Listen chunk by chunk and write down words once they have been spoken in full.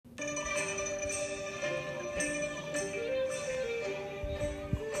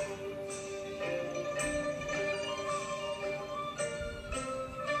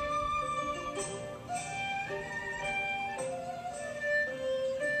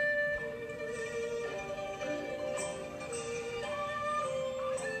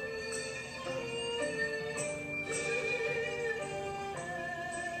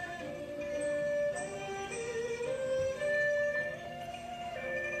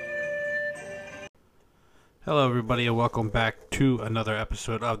Hello, everybody, and welcome back to another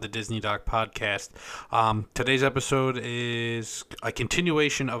episode of the Disney Doc Podcast. Today's episode is a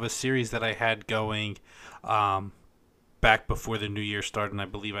continuation of a series that I had going um, back before the new year started, and I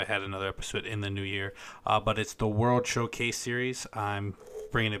believe I had another episode in the new year. But it's the World Showcase series. I'm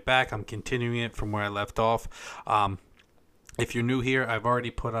bringing it back. I'm continuing it from where I left off. If you're new here, I've already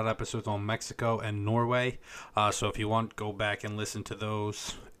put out episodes on Mexico and Norway. So if you want, go back and listen to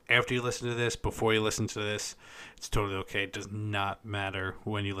those after you listen to this, before you listen to this. It's totally okay. It does not matter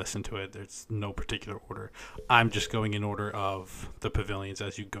when you listen to it. There's no particular order. I'm just going in order of the pavilions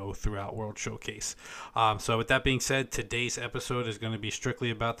as you go throughout World Showcase. So with that being said, today's episode is going to be strictly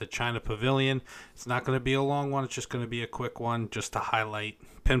about the China Pavilion. It's not going to be a long one. It's just going to be a quick one just to highlight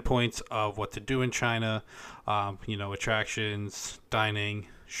pinpoints of what to do in China, attractions, dining,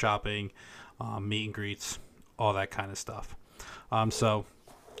 shopping, meet and greets, all that kind of stuff. So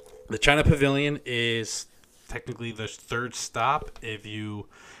the China Pavilion is technically the third stop if you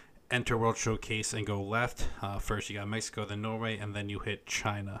enter World Showcase and go left. First you got Mexico, then Norway, and then you hit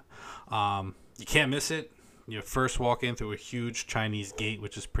China. You can't miss it. You first walk in through a huge Chinese gate,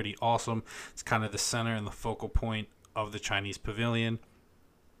 which is pretty awesome. It's kind of the center and the focal point of the Chinese Pavilion.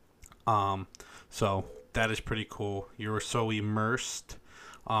 So that is pretty cool. You're so immersed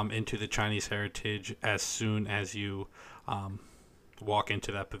into the Chinese heritage as soon as you walk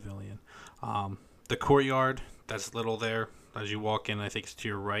into that pavilion. The courtyard that's little there as you walk in, I think it's to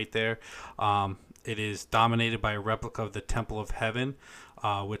your right there. It is dominated by a replica of the Temple of Heaven,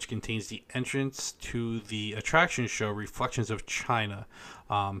 which contains the entrance to the attraction show Reflections of China.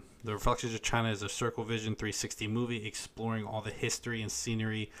 The Reflections of China is a Circle Vision 360 movie exploring all the history and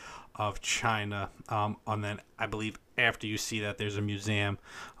scenery of China. And then I believe after you see that, there's a museum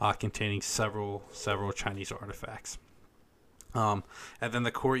containing several Chinese artifacts. And then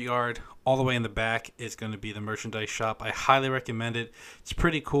the courtyard, all the way in the back, is going to be the merchandise shop. I highly recommend it. It's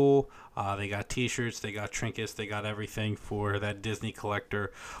pretty cool. They got T-shirts, they got trinkets, they got everything for that Disney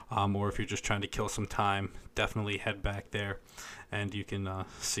collector. Or if you're just trying to kill some time, definitely head back there, and you can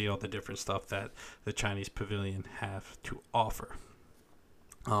see all the different stuff that the Chinese Pavilion have to offer.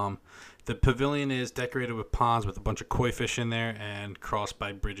 The pavilion is decorated with ponds with a bunch of koi fish in there and crossed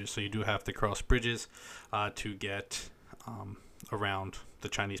by bridges. So you do have to cross bridges to get around the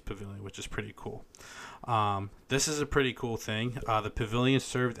Chinese Pavilion, which is pretty cool. This is a pretty cool thing. The pavilion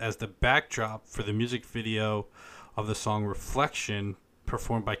served as the backdrop for the music video of the song Reflection,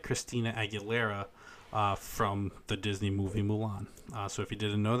 performed by Christina Aguilera from the Disney movie Mulan. So if you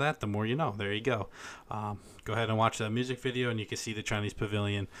didn't know that, the more you know. There you go. Go ahead and watch that music video, and you can see the Chinese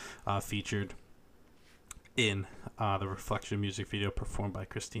Pavilion featured in the Reflection music video performed by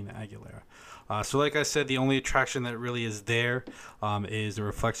Christina Aguilera. So like I said, the only attraction that really is there is the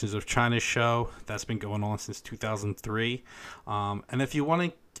Reflections of China show. That's been going on since 2003. And if you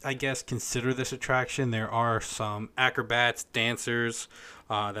want to, I guess, consider this attraction, there are some acrobats, dancers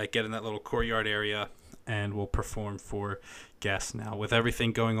that get in that little courtyard area and will perform for guests. Now, with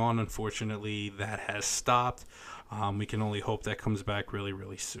everything going on, unfortunately, that has stopped. We can only hope that comes back really,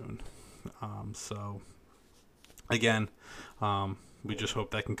 really soon. Again, we just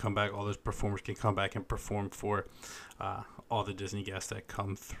hope that can come back. All those performers can come back and perform for all the Disney guests that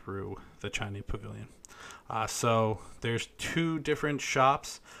come through the Chinese Pavilion. So there's two different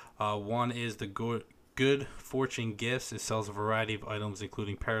shops. One is the Good Fortune Gifts. It sells a variety of items,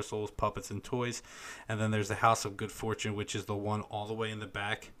 including parasols, puppets, and toys. And then there's the House of Good Fortune, which is the one all the way in the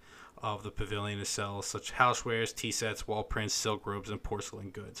back of the pavilion to sell such housewares, tea sets, wall prints, silk robes, and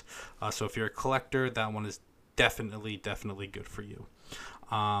porcelain goods. So if you're a collector, that one is definitely good for you.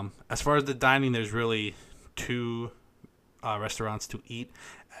 As far as the dining, there's really two restaurants to eat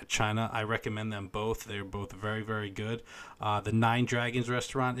at China. I recommend them both. They're both very, very good. The Nine Dragons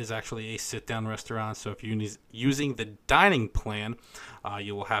restaurant is actually a sit-down restaurant, so if you're using the dining plan,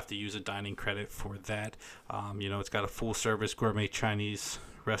 you will have to use a dining credit for that. It's got a full-service gourmet Chinese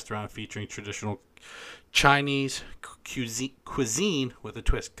restaurant featuring traditional Chinese cuisine with a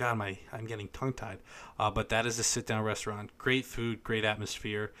twist. God, I'm getting tongue-tied. But that is a sit-down restaurant. Great food, great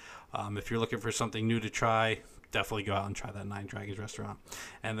atmosphere. If you're looking for something new to try, definitely go out and try that Nine Dragons restaurant.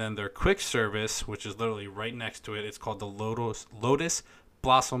 And then their quick service, which is literally right next to it, it's called the Lotus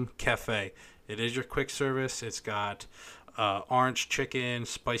Blossom Cafe. It is your quick service. It's got orange chicken,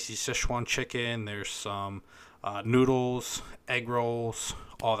 spicy Sichuan chicken. There's some noodles, egg rolls,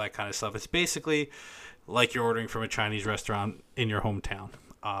 all that kind of stuff. It's basically like you're ordering from a Chinese restaurant in your hometown.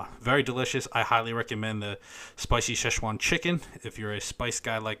 Very delicious. I highly recommend the spicy Sichuan chicken if you're a spice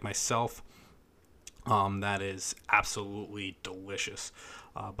guy like myself. That is absolutely delicious.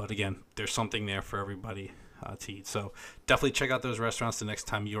 But again, there's something there for everybody to eat. So definitely check out those restaurants the next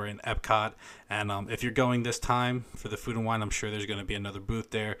time you're in Epcot. And if you're going this time for the Food and Wine, I'm sure there's going to be another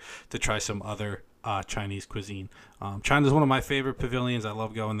booth there to try some other Chinese cuisine. China's one of my favorite pavilions. I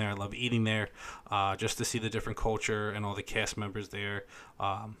love going there. I love eating there, just to see the different culture and all the cast members there.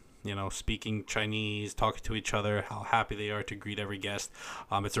 Speaking Chinese, talking to each other, how happy they are to greet every guest.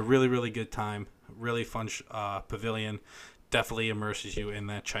 It's a really, really good time. Really fun pavilion. Definitely immerses you in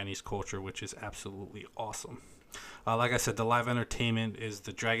that Chinese culture, which is absolutely awesome. Like I said, the live entertainment is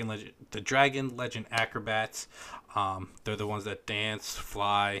the Dragon Legend Acrobats. They're the ones that dance,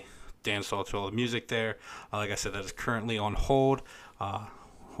 fly, dance all to all the music there. Like I said, that is currently on hold.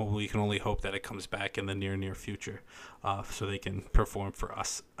 We can only hope that it comes back in the near future, so they can perform for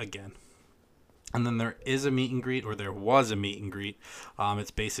us again. And then there is a meet and greet, or there was a meet and greet. It's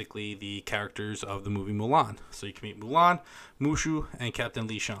basically the characters of the movie Mulan. So you can meet Mulan, Mushu, and Captain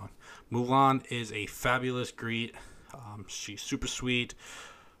Li Shang. Mulan is a fabulous greet. She's super sweet,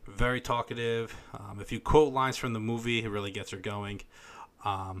 very talkative. If you quote lines from the movie, it really gets her going.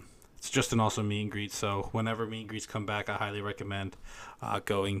 It's just an awesome meet and greet. So whenever meet and greets come back, I highly recommend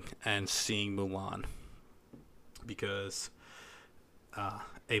going and seeing Mulan, because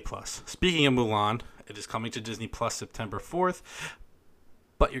A+. Speaking of Mulan, it is coming to Disney Plus September 4th,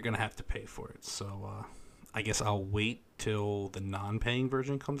 but you're going to have to pay for it. So I guess I'll wait till the non-paying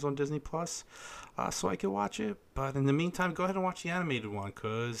version comes on Disney Plus so I can watch it. But in the meantime, go ahead and watch the animated one,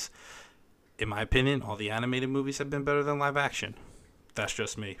 because in my opinion, all the animated movies have been better than live action. That's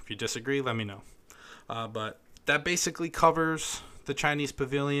just me. If you disagree, let me know. But that basically covers the Chinese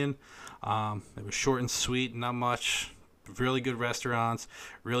Pavilion. It was short and sweet, not much. Really good restaurants,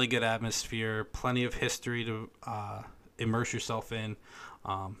 really good atmosphere, plenty of history to immerse yourself in.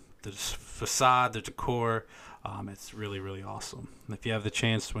 The facade, the decor, it's really, really awesome. And if you have the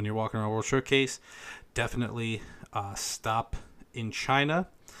chance when you're walking around World Showcase, definitely stop in China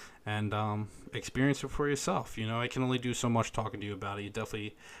and experience it for yourself. I can only do so much talking to you about it. You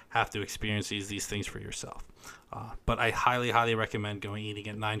definitely have to experience these things for yourself. But I highly, highly recommend going eating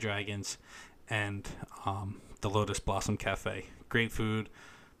at Nine Dragons and the Lotus Blossom Cafe. Great food,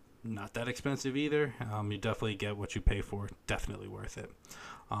 not that expensive either. You definitely get what you pay for. Definitely worth it.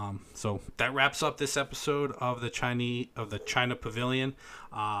 So that wraps up this episode of the China Pavilion.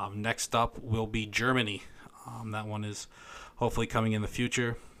 Next up will be Germany. That one is hopefully coming in the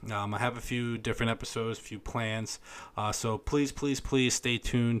future. I have a few different episodes, a few plans. So please stay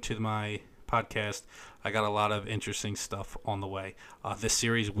tuned to my podcast. I got a lot of interesting stuff on the way. This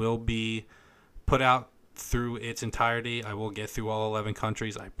series will be put out through its entirety. I will get through all 11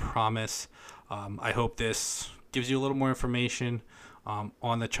 countries, I promise. I hope this gives you a little more information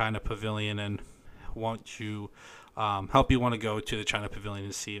on the China Pavilion, and help you want to go to the China Pavilion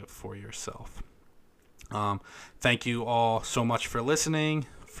and see it for yourself. Thank you all so much for listening.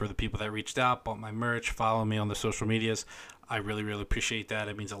 For the people that reached out, bought my merch, follow me on the social medias, I really, really appreciate that.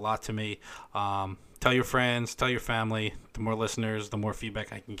 It means a lot to me. Tell your friends, tell your family. The more listeners, the more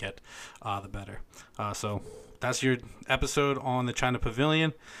feedback I can get, the better. So that's your episode on the China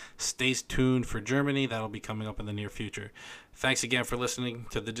Pavilion. Stay tuned for Germany. That'll be coming up in the near future. Thanks again for listening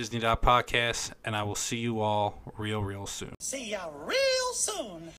to the Disney Podcast, and I will see you all real soon. See ya real soon.